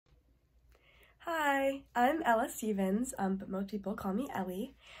Hi, I'm Ella Stevens, but most people call me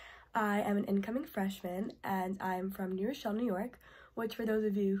Ellie. I am an incoming freshman, and I'm from New Rochelle, New York, which for those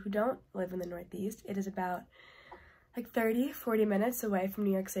of you who don't live in the Northeast, it is about like 30-40 minutes away from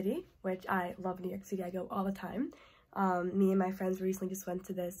New York City, which I love New York City. I go all the time. Me and my friends recently just went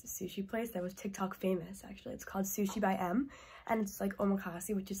to this sushi place that was TikTok famous, actually. It's called Sushi by M, and it's like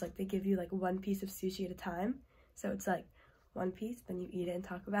omakase, which is like they give you like one piece of sushi at a time. So it's like one piece, then you eat it and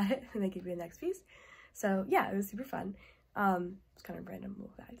talk about it, and they give you the next piece. So yeah, it was super fun. It's kind of random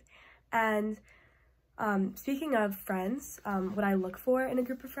little fact. And speaking of friends, what I look for in a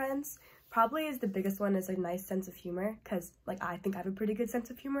group of friends probably is the biggest one is a nice sense of humor, because like I think I have a pretty good sense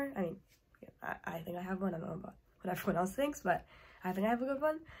of humor. I mean, yeah, I think I have one. I don't know about what everyone else thinks, but I think I have a good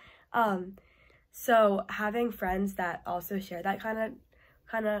one. So having friends that also share that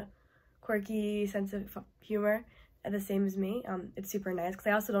kind of quirky sense of humor, the same as me, it's super nice, because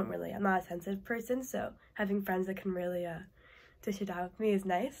I also I'm not a sensitive person, so having friends that can really dish it out with me is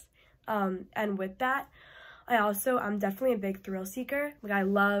nice. And with that, I'm definitely a big thrill seeker. Like I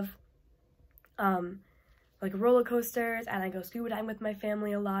love like roller coasters, and I go scuba diving with my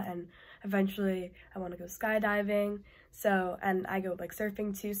family a lot, and eventually I want to go skydiving, and I go like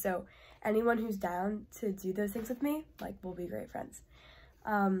surfing too, so anyone who's down to do those things with me, like, we'll be great friends.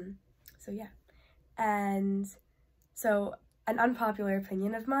 So yeah. And so an unpopular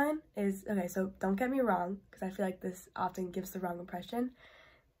opinion of mine is, okay, so don't get me wrong, because I feel like this often gives the wrong impression.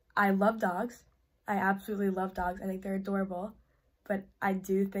 I love dogs. I absolutely love dogs. I think they're adorable, but I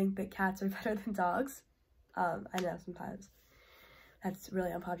do think that cats are better than dogs. I know sometimes that's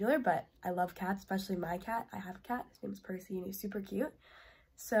really unpopular, but I love cats, especially my cat. I have a cat. His name is Percy, and he's super cute.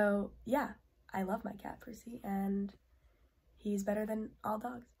 So yeah, I love my cat, Percy, and he's better than all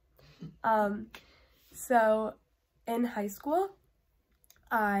dogs. So in high school,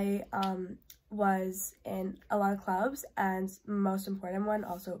 I was in a lot of clubs, and most important one,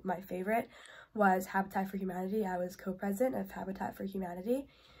 also my favorite, was Habitat for Humanity. I was co-president of Habitat for Humanity,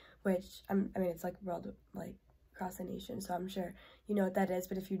 which I mean, it's like like across the nation, so I'm sure you know what that is,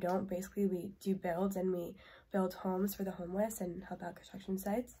 but if you don't, basically we do builds, and we build homes for the homeless and help out construction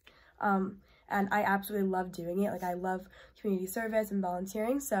sites. And I absolutely love doing it. Like, I love community service and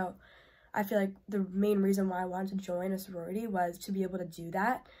volunteering, so I feel like the main reason why I wanted to join a sorority was to be able to do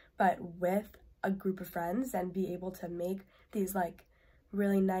that, but with a group of friends, and be able to make these like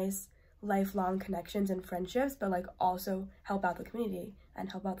really nice lifelong connections and friendships, but like also help out the community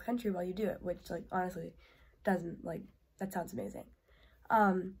and help out the country while you do it, which like honestly doesn't, like, that sounds amazing.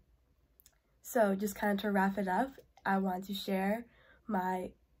 So just kind of to wrap it up, I want to share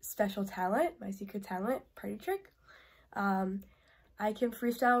my special talent, my secret talent, party trick. I can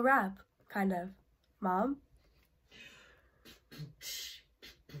freestyle rap, kind of. Mom?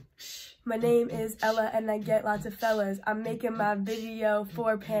 My name is Ella, and I get lots of fellas. I'm making my video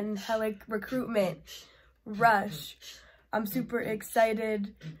for Panhellenic recruitment. Rush. I'm super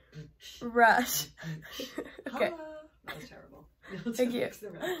excited. Rush. Okay. That was terrible. Thank you.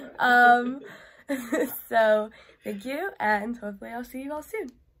 So, thank you, and hopefully I'll see you all soon.